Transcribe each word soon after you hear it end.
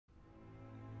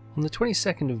On the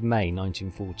 22nd of May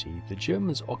 1940, the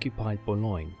Germans occupied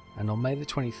Boulogne, and on May the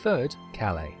 23rd,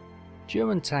 Calais.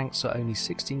 German tanks are only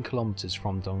 16 kilometers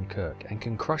from Dunkirk and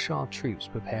can crush our troops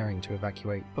preparing to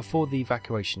evacuate before the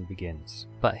evacuation begins.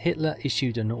 But Hitler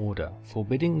issued an order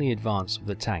forbidding the advance of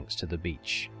the tanks to the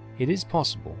beach. It is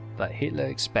possible that Hitler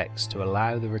expects to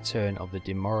allow the return of the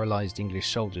demoralized English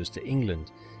soldiers to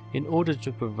England in order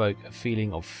to provoke a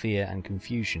feeling of fear and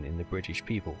confusion in the British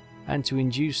people, and to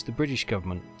induce the British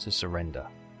government to surrender.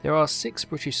 There are 6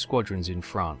 British squadrons in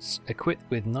France, equipped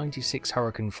with 96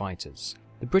 Hurricane fighters.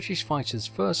 The British fighters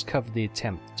first covered the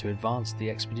attempt to advance the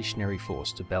expeditionary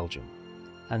force to Belgium,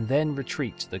 and then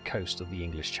retreat to the coast of the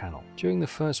English Channel. During the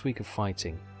first week of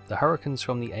fighting, the Hurricanes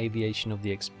from the aviation of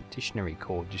the Expeditionary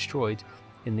Corps destroyed,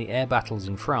 in the air battles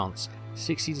in France,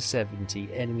 60 to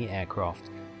 70 enemy aircraft,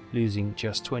 losing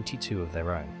just 22 of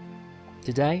their own.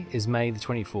 Today is May the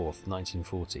 24th,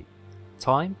 1940.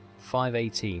 Time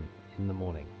 5:18 in the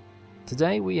morning.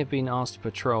 Today we have been asked to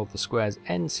patrol the squares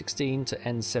N16 to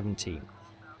N17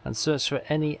 and search for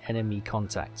any enemy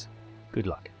contact. Good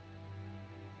luck.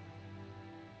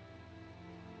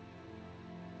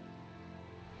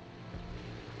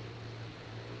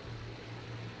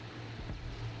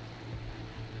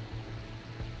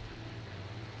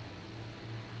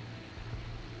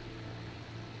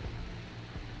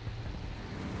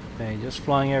 Okay, just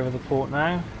flying over the port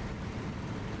now.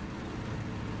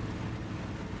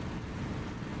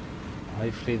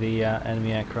 Hopefully the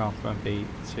enemy aircraft won't be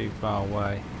too far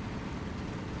away.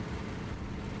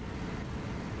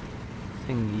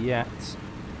 Nothing yet.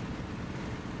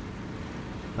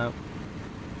 Nope.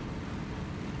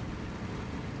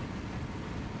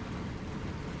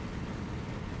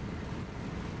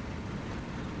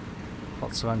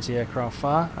 Lots of anti-aircraft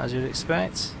fire, as you'd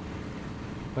expect.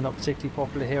 We're not particularly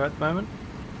popular here at the moment,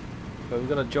 but we've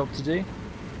got a job to do.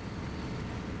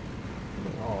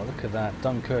 Oh, look at that.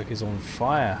 Dunkirk is on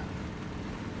fire.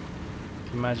 You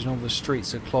can imagine all the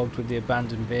streets are clogged with the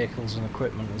abandoned vehicles and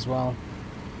equipment as well.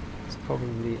 It's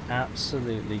probably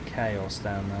absolutely chaos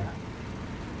down there.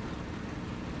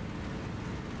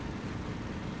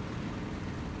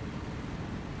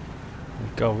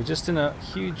 Oh God, we're just in a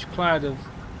huge cloud of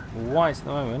white at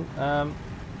the moment.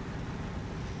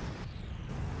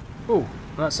 Oh,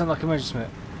 that sounded like a Messerschmitt.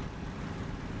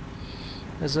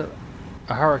 There's a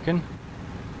Hurricane.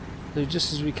 So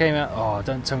just as we came out, oh,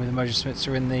 don't tell me the Messerschmitts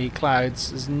are in the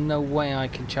clouds. There's no way I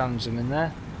can challenge them in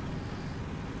there.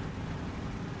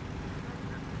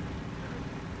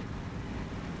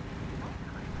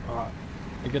 Alright,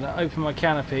 I'm going to open my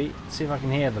canopy, see if I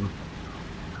can hear them.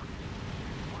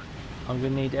 I'm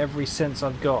going to need every sense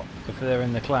I've got if they're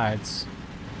in the clouds.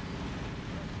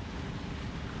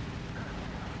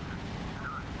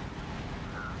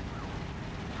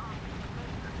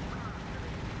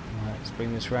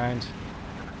 Bring this round.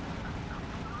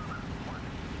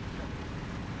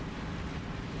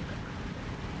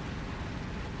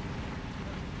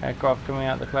 Aircraft coming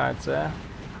out of the clouds there.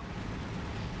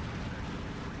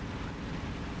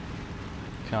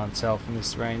 Can't tell from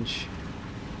this range.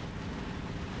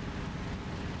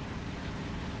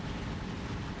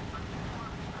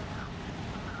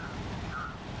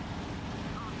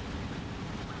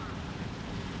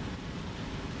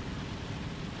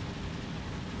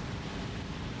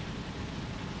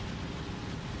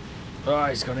 Oh,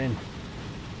 he's gone in.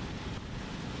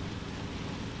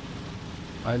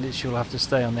 I literally will have to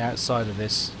stay on the outside of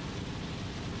this.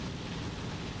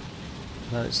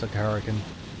 That looks like a Hurricane.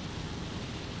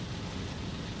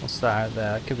 What's that out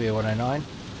there? That could be a 109.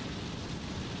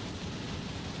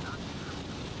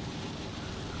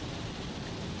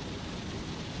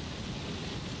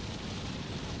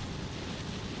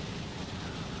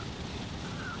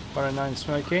 .109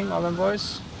 smoking, all them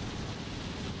boys.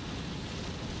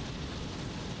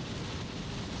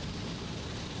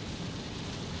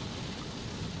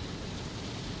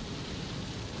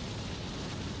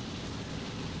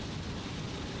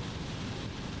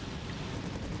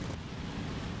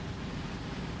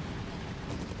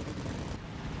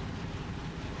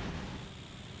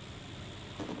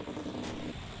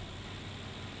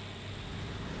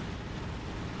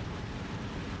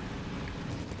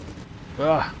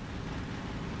 Ah,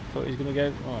 thought he was going to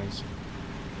go. Oh,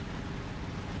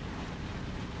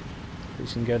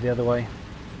 he's going to go the other way.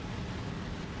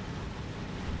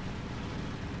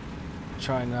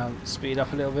 Try and speed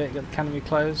up a little bit. Get the canopy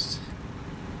closed.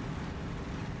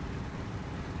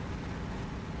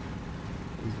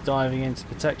 He's diving into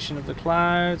protection of the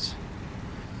cloud.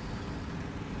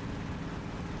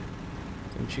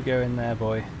 Don't you go in there,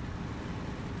 boy.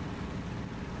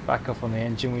 Back off on the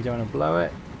engine. We don't want to blow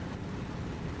it.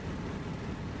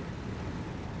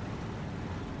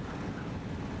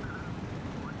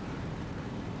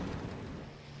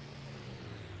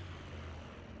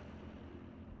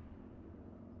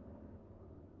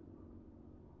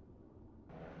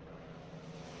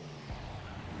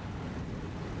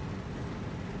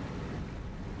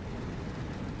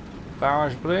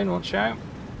 Barrage balloon, watch out.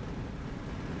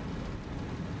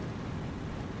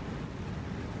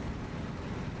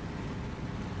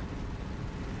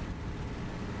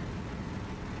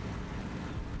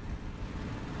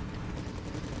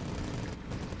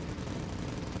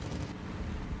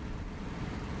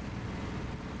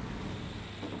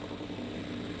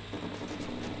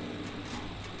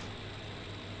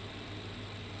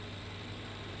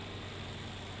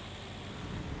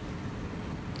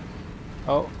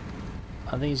 Oh,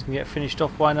 I think he's going to get finished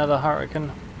off by another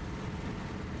Hurricane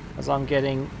as I'm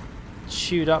getting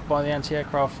chewed up by the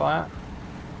anti-aircraft fire.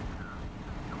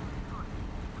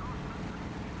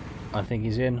 I think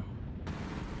he's in.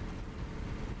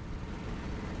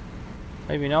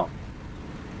 Maybe not.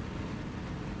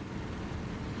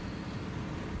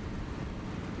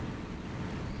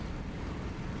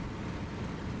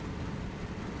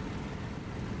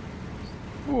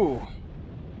 Ooh.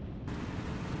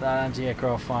 That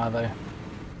anti-aircraft fire though.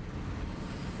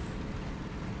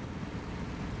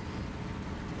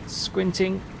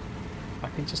 Squinting, I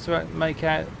can just about make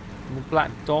out the black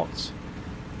dots.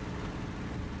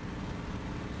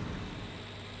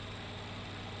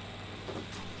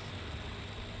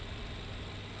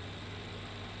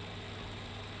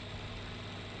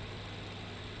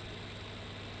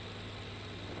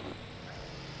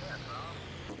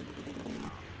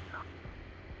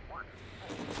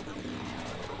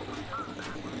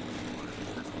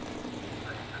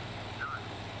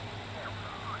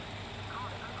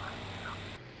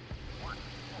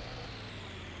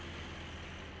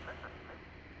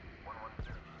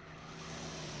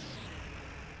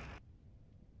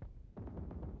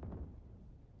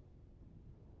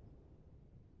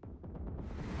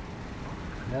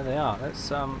 There they are.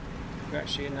 Let's we're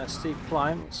actually in a steep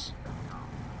climb. Let's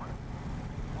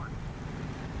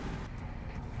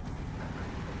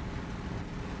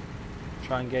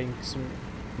try and gain some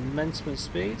momentum and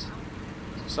speed.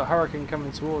 It's a Hurricane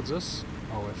coming towards us.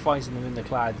 Oh, we're fighting them in the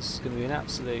cloud. This is going to be an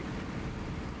absolute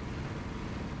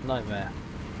nightmare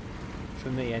for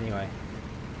me, anyway.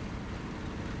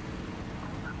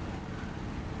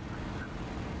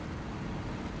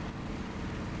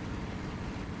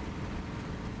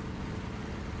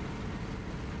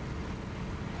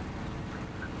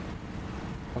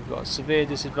 I've got a severe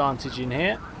disadvantage in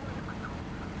here.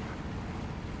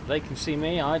 They can see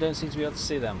me, I don't seem to be able to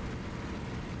see them.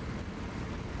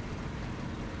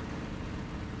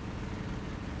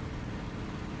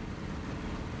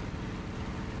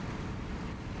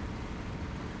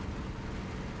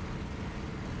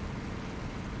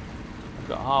 I've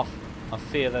got half a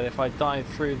fear that if I dive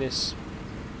through this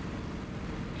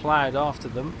cloud after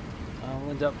them, I'll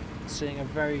end up seeing a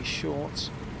very short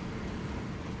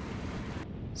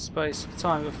space of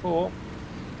time before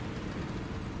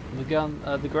the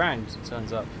ground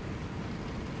turns up.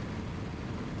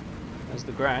 There's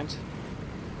the ground.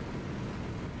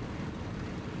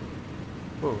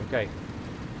 Oh, okay.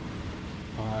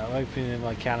 I'm opening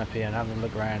my canopy and having a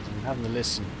look around and having a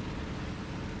listen.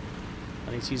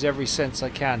 I need to use every sense I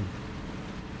can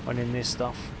when in this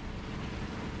stuff.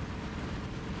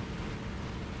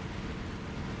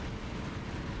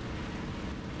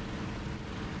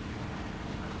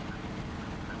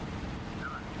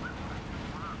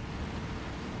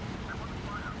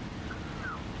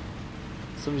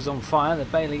 Somebody's on fire, they're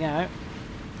bailing out.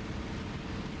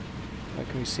 Where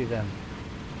can we see them?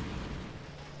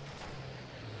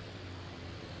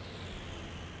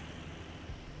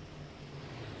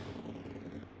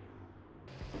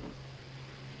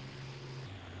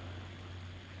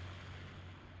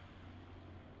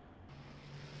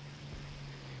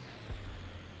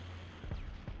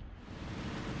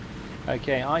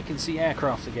 Okay, I can see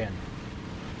aircraft again.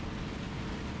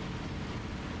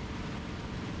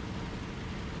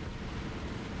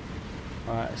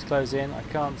 Alright, let's close in. I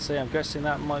can't see. I'm guessing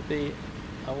that might be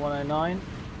a 109.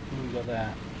 What we got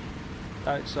there?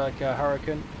 That looks like a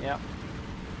Hurricane. Yep.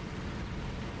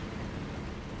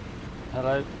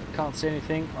 Hello. Can't see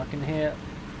anything. I can hear.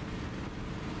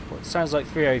 Well, it sounds like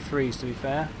 303s to be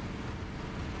fair.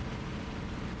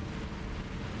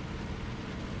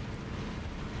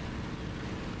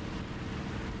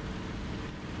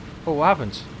 Oh, what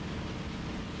happened?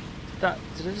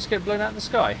 Did it just get blown out of the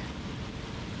sky?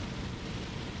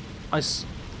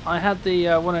 I had the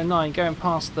 109 going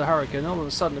past the Hurricane, all of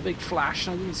a sudden a big flash,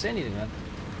 and I didn't see anything then.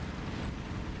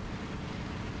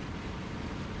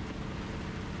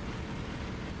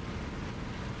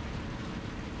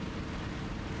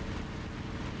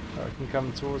 Hurricane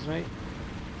coming towards me.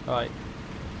 Right.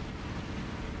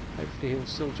 Hopefully he'll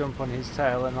still jump on his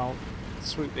tail and I'll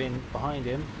swoop in behind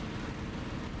him.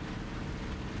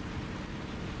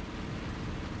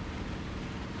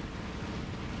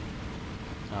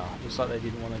 Looks like they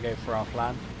didn't want to go for our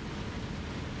plan.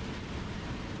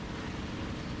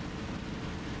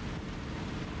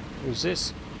 Who's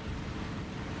this?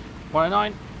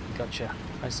 109? Gotcha.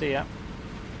 I see ya.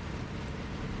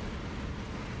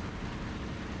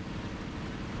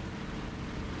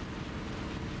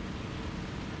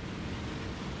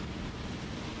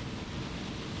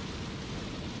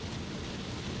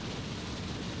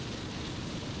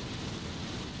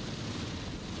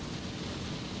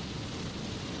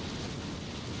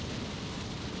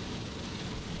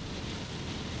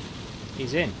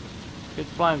 He's in. Good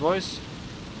flying, boys.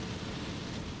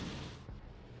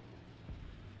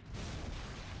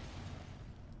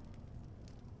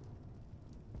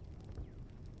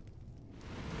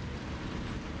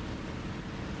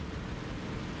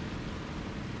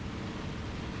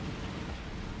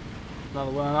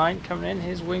 Another 109 coming in.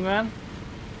 Here's wingman.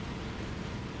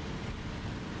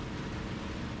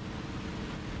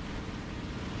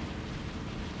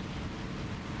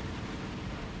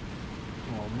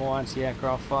 More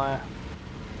anti-aircraft fire.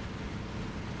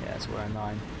 Yeah, it's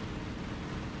 109.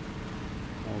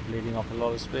 More bleeding off a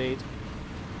lot of speed.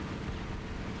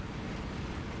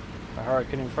 A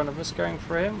Hurricane in front of us going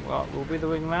for him. Well, we'll be the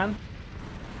wingman.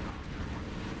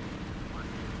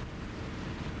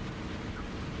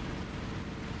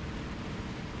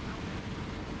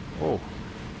 Oh,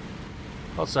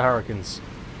 lots of Hurricanes.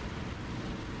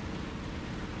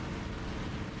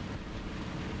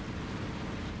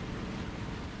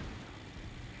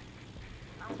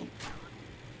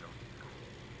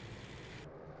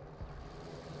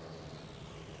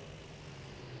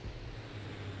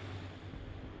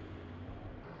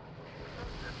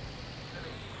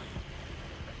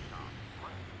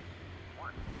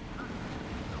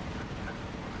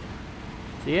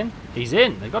 Is he in? He's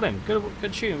in. They got him.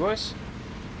 Good shooting, boys.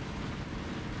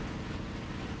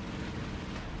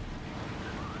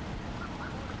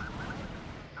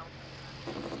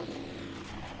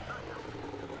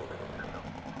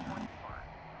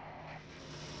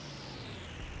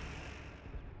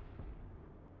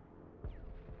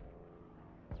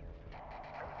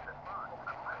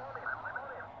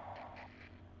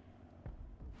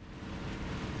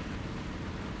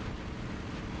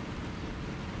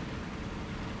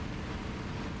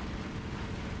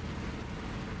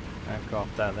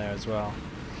 Aircraft down there as well.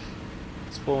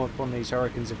 Let's form up on these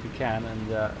Hurricanes if we can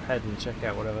and head and check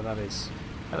out whatever that is.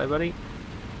 Hello, buddy.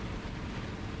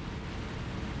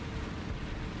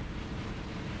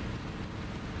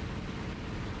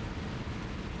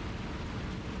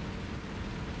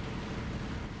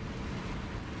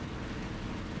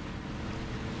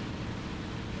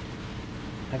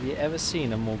 Have you ever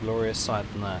seen a more glorious sight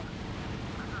than that?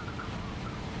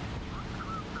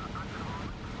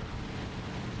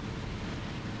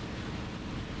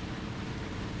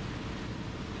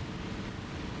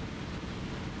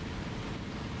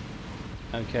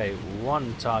 Okay,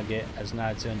 one target has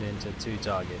now turned into two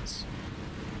targets.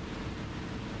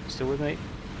 Still with me?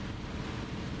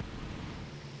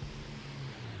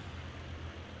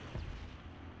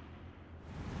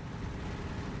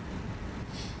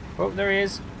 Oh, there he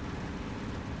is.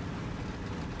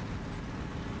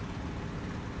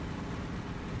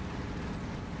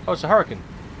 Oh, it's a Hurricane.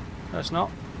 No, it's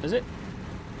not. Is it?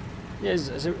 Yeah,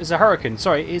 it's a Hurricane.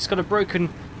 Sorry, it's got a broken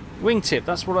wingtip.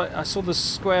 That's what I saw, the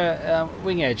square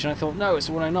wing edge, and I thought, no, it's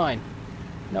a 109.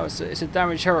 No, it's a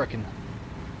damaged Hurricane.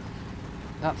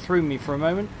 That threw me for a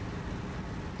moment.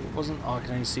 It wasn't. Oh, I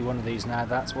can only see one of these now.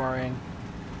 That's worrying.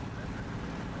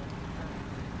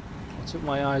 I took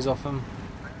my eyes off them.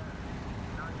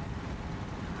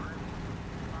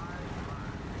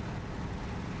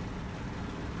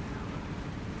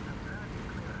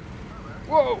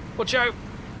 Whoa! Watch out!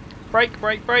 Brake!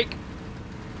 Brake! Brake!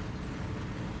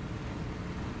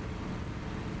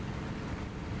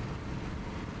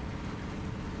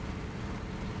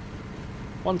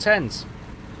 110s.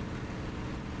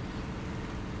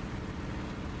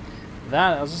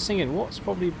 That, I was just thinking, what's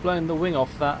probably blown the wing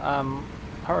off that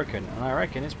Hurricane? And I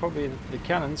reckon it's probably the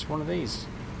cannons for one of these.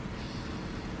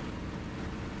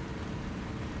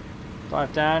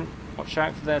 Dive down, watch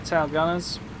out for their tail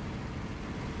gunners.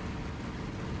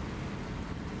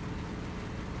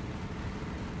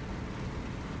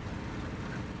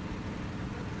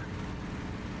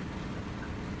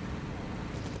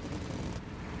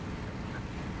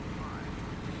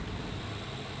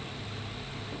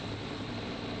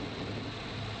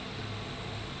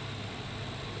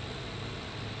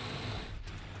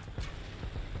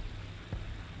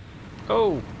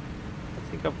 Oh,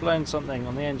 I think I've blown something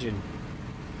on the engine.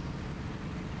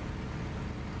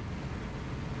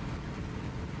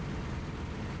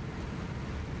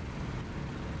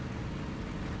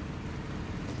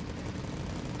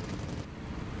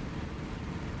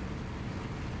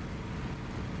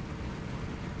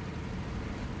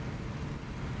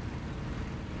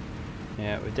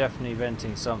 Yeah, we're definitely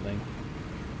venting something.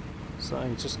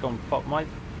 Something's just gone pop. My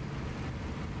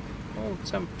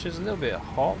temperature's a little bit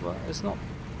hot, but it's not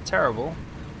terrible.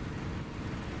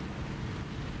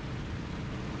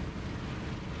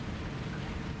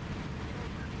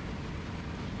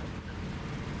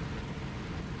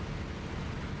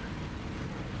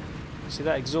 See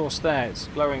that exhaust there? It's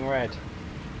glowing red.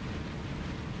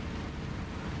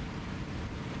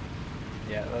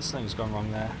 Yeah, that something's gone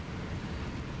wrong there.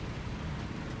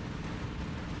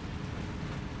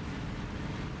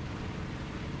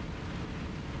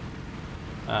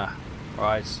 Ah,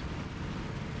 right.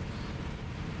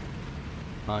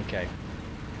 Okay.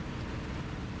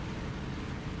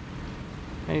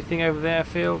 Anything over there,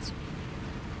 field?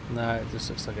 No, it just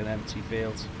looks like an empty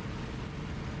field.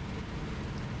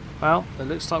 Well, it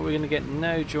looks like we're going to get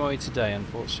no joy today,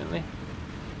 unfortunately.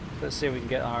 Let's see if we can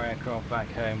get our aircraft back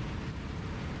home.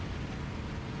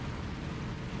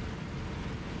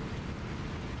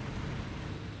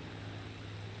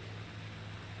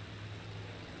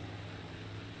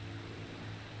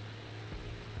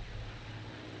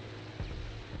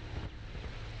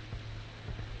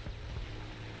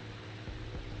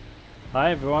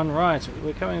 Hi everyone, right,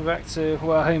 we're coming back to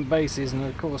our home bases, and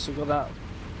of course we've got that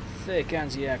thick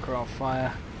anti-aircraft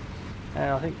fire.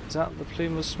 I think, is that the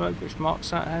plume of smoke which marks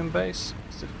that home base?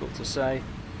 It's difficult to say.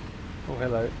 Oh,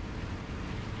 hello.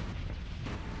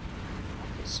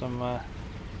 Got some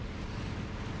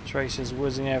tracers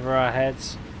whizzing over our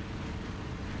heads.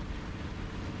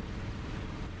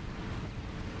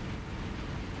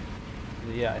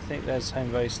 But yeah, I think there's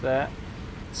home base there.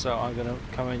 So I'm going to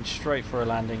come in straight for a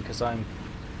landing because I'm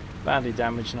badly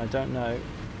damaged and I don't know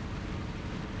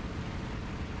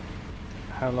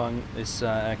how long this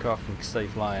aircraft can stay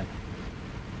flying.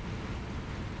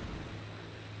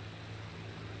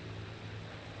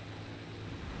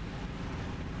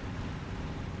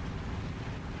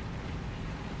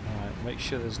 Alright, make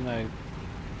sure there's no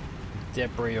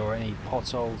debris or any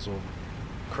potholes or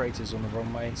craters on the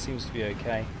runway. It seems to be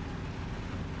okay.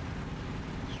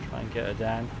 Try and get her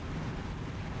down.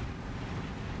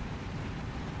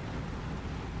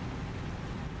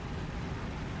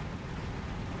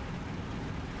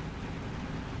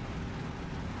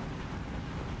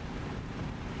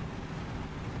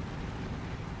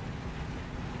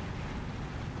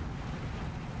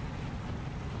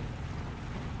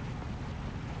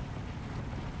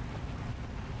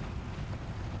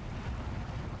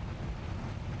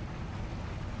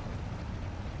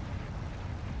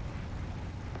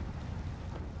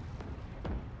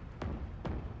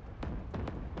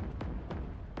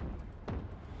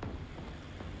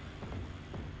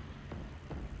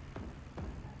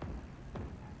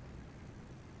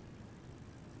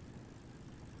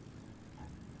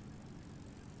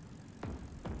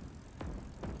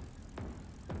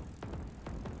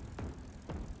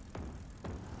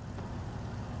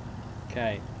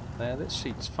 Okay, there, this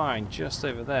sheet's firing just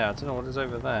over there. I don't know what is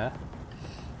over there.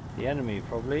 The enemy,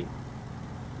 probably.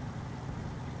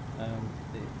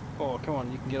 Oh, come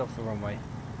on, you can get off the runway.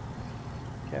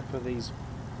 Careful of these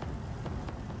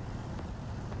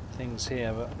things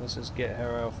here, but let's just get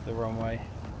her off the runway.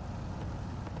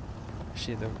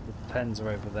 Actually, the pens are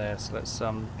over there, so let's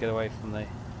get away from the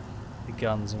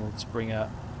guns and we'll just bring her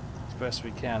as best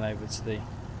we can over to the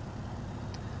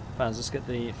pens. Let's get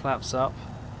the flaps up.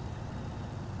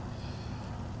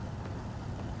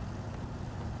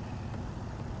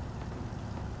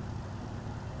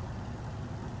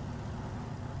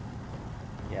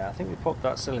 Yeah, I think we popped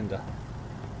that cylinder.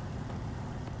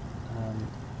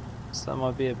 So that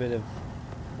might be a bit of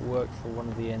work for one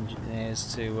of the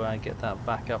engineers to get that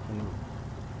back up and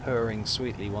purring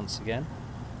sweetly once again.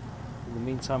 In the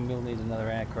meantime, we'll need another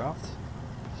aircraft.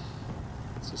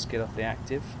 Let's just get off the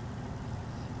active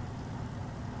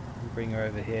and bring her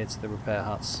over here to the repair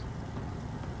huts.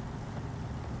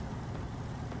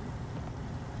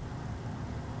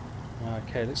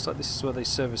 Okay, looks like this is where they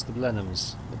service the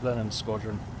Blenheims, the Blenheim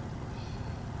squadron.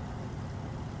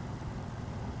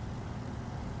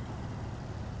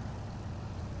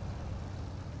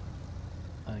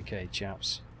 Okay,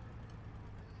 chaps.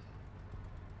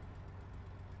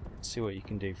 Let's see what you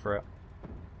can do for it.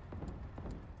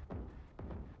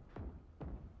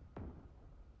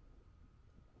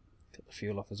 Cut the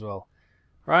fuel off as well.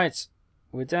 Right,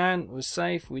 we're down, we're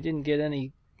safe, we didn't get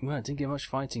any... Well, didn't get much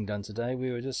fighting done today.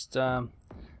 We were just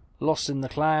lost in the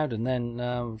cloud and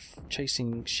then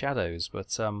chasing shadows.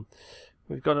 But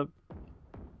we've got a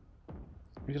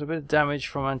bit of damage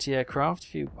from anti-aircraft, a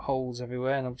few holes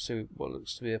everywhere, and obviously what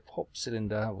looks to be a pop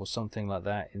cylinder or something like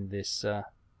that in this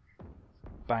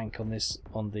bank on this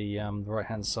on the right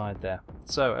hand side there.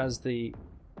 So as the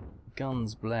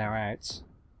guns blare out,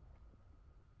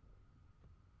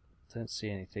 don't see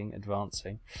anything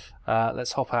advancing.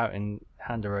 Let's hop out and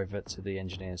hand her over to the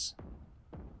engineers.